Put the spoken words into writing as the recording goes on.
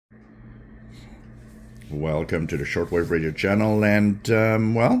Welcome to the Shortwave Radio channel, and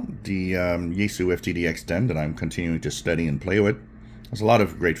well, the Yaesu FTdx10 that I'm continuing to study and play with has a lot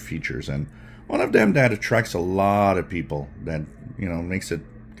of great features, and one of them that attracts a lot of people, that makes it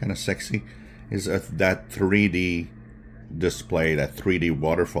kind of sexy, is that 3D display, that 3D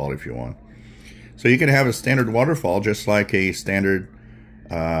waterfall, if you want. So you can have a standard waterfall, just like a standard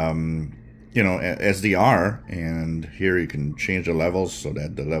SDR, and here you can change the levels so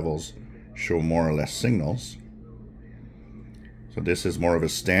that the levels show more or less signals. So this is more of a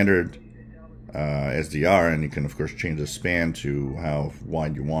standard SDR, and you can of course change the span to how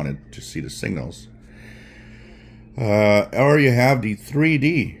wide you want it to see the signals. Or you have the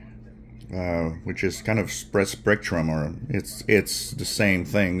 3D, which is kind of spread spectrum, or it's the same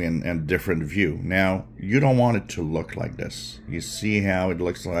thing in different view. Now you don't want it to look like this. You see how it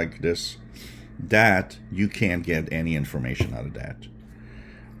looks like this? That you can't get any information out of that.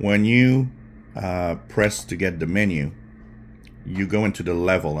 When you press to get the menu, you go into the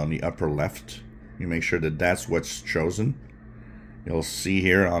level on the upper left. You make sure that that's what's chosen. You'll see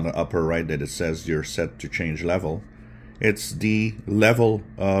here on the upper right that it says you're set to change level. It's the level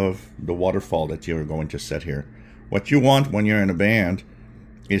of the waterfall that you're going to set here. What you want when you're in a band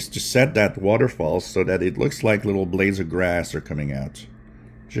is to set that waterfall so that it looks like little blades of grass are coming out,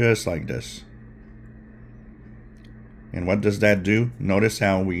 just like this. And what does that do? Notice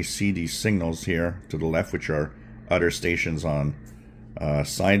how we see these signals here to the left, which are other stations on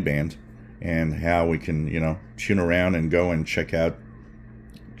sideband, and how we can, tune around and go and check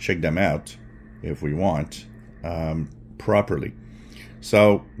them out if we want properly.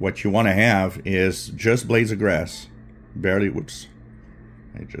 So what you want to have is just blades of grass, barely. Whoops!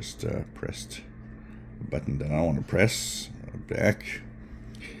 I just pressed a button that I don't want to press. Back.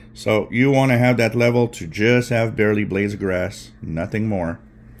 So you want to have that level to just have barely blades of grass, nothing more,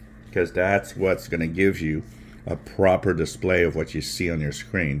 because that's what's going to give you a proper display of what you see on your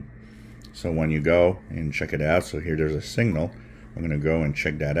screen. So when you go and check it out, so here there's a signal. I'm going to go and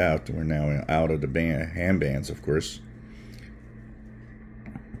check that out. We're now out of the hand bands, of course.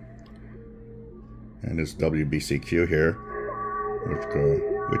 And this WBCQ here,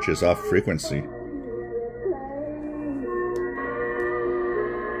 which is off frequency.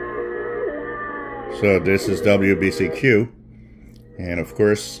 So this is WBCQ, and of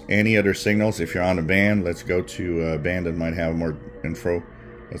course any other signals. If you're on a band, let's go to a band that might have more info.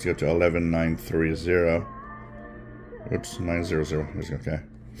 Let's go to 11930. Oops, 900. Okay.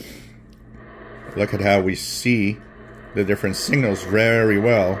 Look at how we see the different signals very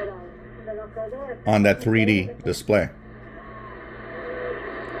well on that 3D display.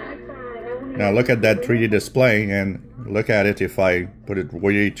 Now look at that 3D display, and look at it if I put it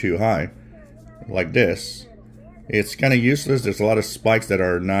way too high, like this. It's kind of useless. There's a lot of spikes that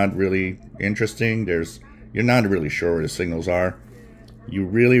are not really interesting. You're not really sure where the signals are. You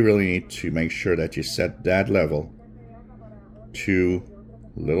really need to make sure that you set that level to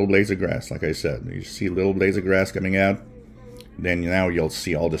little blades of grass. Like I said, you see little blades of grass coming out, then now you'll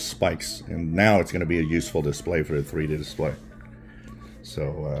see all the spikes, and now it's going to be a useful display for the 3D display.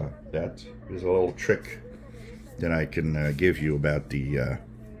 So that is a little trick that I can give you about the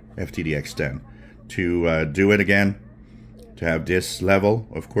FTdx10. To do it again, to have this level,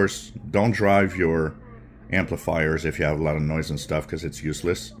 of course, don't drive your amplifiers if you have a lot of noise and stuff, because it's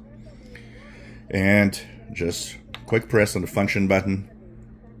useless. And just quick press on the function button,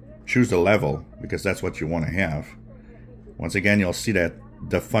 choose the level, because that's what you want to have. Once again, you'll see that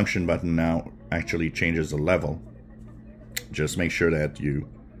the function button now actually changes the level. Just make sure that you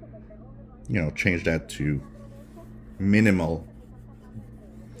change that to minimal.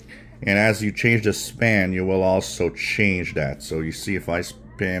 And as you change the span, you will also change that. So you see, if I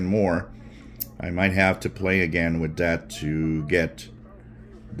span more, I might have to play again with that to get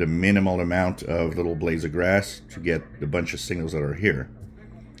the minimal amount of little blades of grass to get the bunch of signals that are here.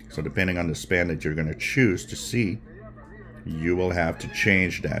 So depending on the span that you're going to choose to see, you will have to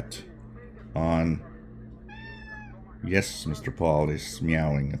change that on... Yes, Mr. Paul is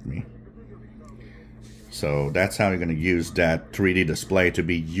meowing at me. So that's how you're going to use that 3D display to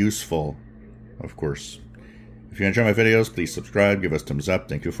be useful, of course. If you enjoy my videos, please subscribe, give us thumbs up.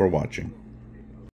 Thank you for watching.